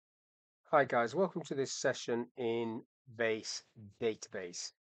Hi guys, welcome to this session in Base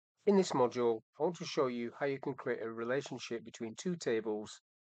Database. In this module, I want to show you how you can create a relationship between two tables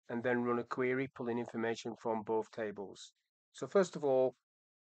and then run a query pulling information from both tables. So first of all,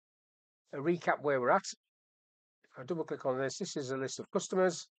 a recap where we're at. If I double click on this, this is a list of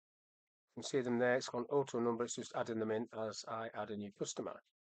customers. You can see them there. It's got an auto number. It's just adding them in as I add a new customer.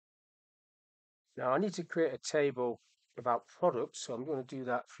 Now I need to create a table about products, so I'm going to do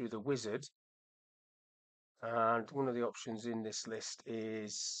that through the wizard. And one of the options in this list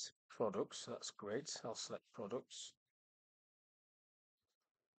is products. So that's great. I'll select products.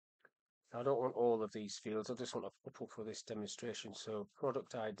 I don't want all of these fields. I just want a couple for this demonstration. So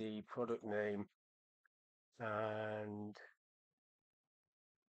product ID, product name, and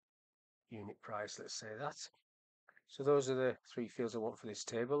unit price. Let's say that. So those are the three fields I want for this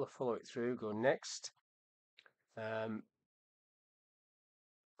table. I'll follow it through, go next.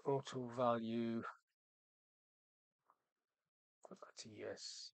 Auto value, put that to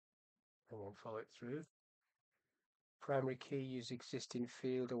yes, and then follow it through. Primary key, use existing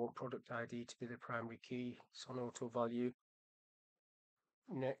field. I want product ID to be the primary key. It's on auto value.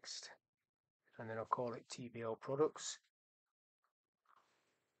 Next, and then I'll call it TBL products,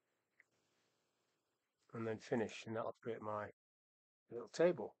 and then finish, and that'll create my little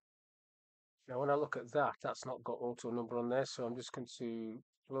table. Now when I look at that, that's not got auto number on there, so I'm just going to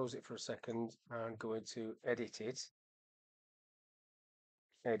close it for a second and go into edit,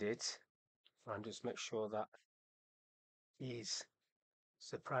 and just make sure that is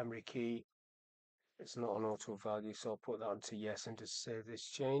the primary key. It's not an auto value, so I'll put that onto yes and just save this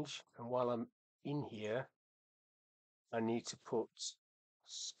change. And while I'm in here, I need to put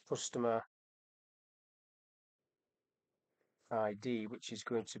customer ID, which is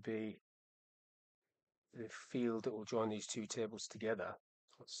going to be the field that will join these two tables together.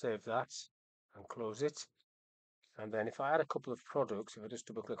 Let's save that and close it. And then if I add a couple of products, if I just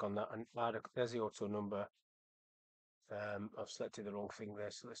double click on that and there's the auto number. I've selected the wrong thing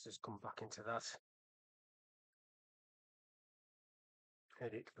there, so let's just come back into that.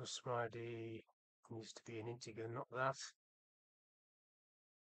 Edit customer ID needs to be an integer, not that.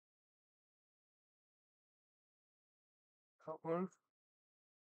 That one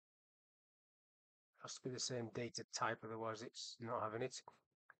has to be the same data type, otherwise it's not having it.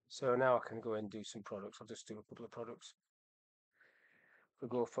 So now I can go and do some products. I'll just do a couple of products. We'll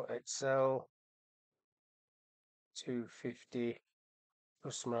go for Excel 250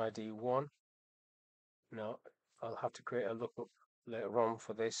 customer ID 1. Now I'll have to create a lookup later on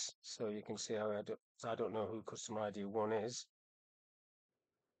for this, so you can see how I don't know who customer ID 1 is.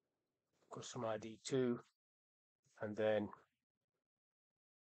 Customer ID 2, and then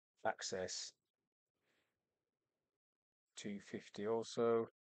access 250 also,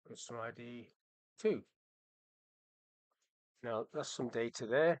 customer ID 2. Now that's some data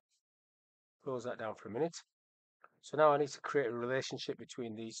there. Close that down for a minute. So now I need to create a relationship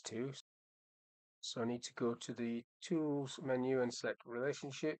between these two. So I need to go to the Tools menu and select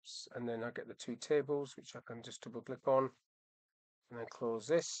Relationships, and then I get the two tables, which I can just double click on, and then close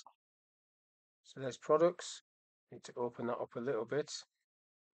this. So there's products. Need to open that up a little bit.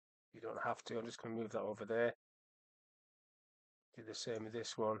 You don't have to. I'm just going to move that over there. Do the same with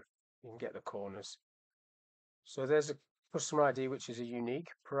this one. You can get the corners. So there's a customer ID, which is a unique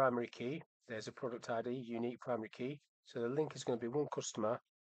primary key. There's a product ID, unique primary key. So the link is going to be one customer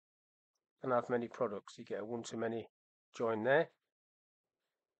and have many products. You get a one-to-many join there.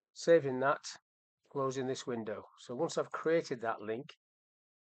 Saving that, closing this window. So once I've created that link,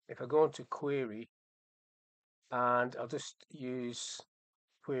 if I go into query, and I'll just use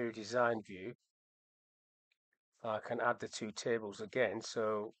query design view, I can add the two tables again.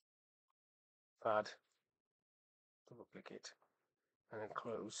 So add, double click it, and then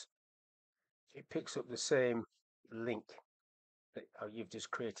close. It picks up the same link that you've just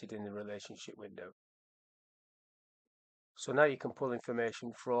created in the relationship window. So now you can pull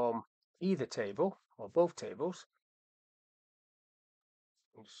information from either table or both tables.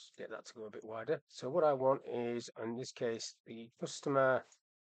 I'll just get that to go a bit wider. So what I want is, in this case, the customer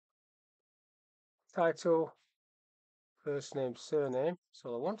title, first name, surname. That's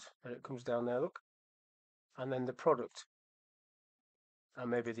all I want. And it comes down there, look. And then the product. And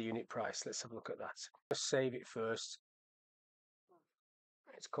maybe the unit price. Let's have a look at that. Let's save it first.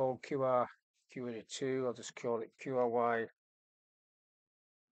 It's called QRY2. I'll just call it QRY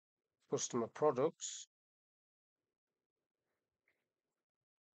customer products.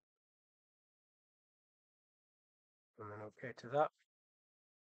 And then OK to that.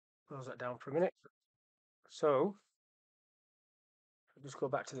 Close that down for a minute. So just go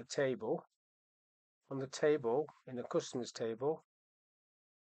back to the table. On the table, in the customers table,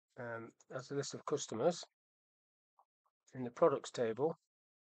 that's a list of customers. In the products table,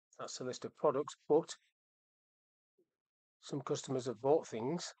 that's a list of products, but some customers have bought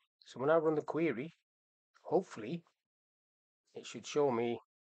things. So when I run the query, hopefully it should show me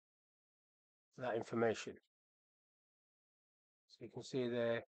that information. So you can see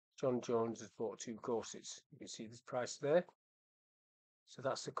there, John Jones has bought 2 courses. You can see this price there. So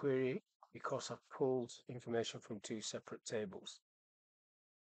that's the query because I've pulled information from 2 separate tables.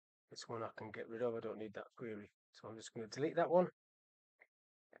 This one I can get rid of. I don't need that query. So I'm just going to delete that one.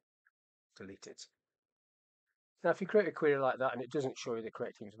 Delete it. Now, if you create a query like that and it doesn't show you the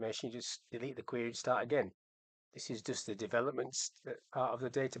correct information, you just delete the query and start again. This is just the development part of the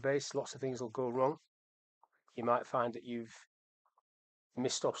database. Lots of things will go wrong. You might find that you've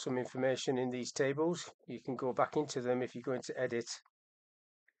missed off some information in these tables. You can go back into them if you go into edit,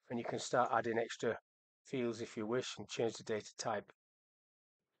 and you can start adding extra fields if you wish and change the data type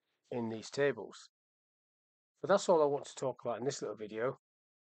in these tables. But that's all I want to talk about in this little video,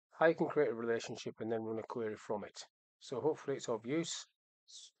 how you can create a relationship and then run a query from it. So hopefully it's of use,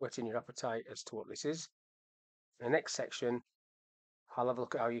 it's whetting your appetite as to what this is. In the next section, I'll have a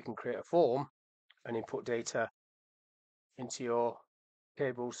look at how you can create a form and input data into your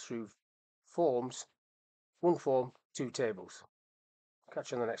tables through forms. 1 form, 2 tables.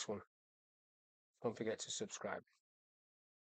 Catch you on the next one. Don't forget to subscribe.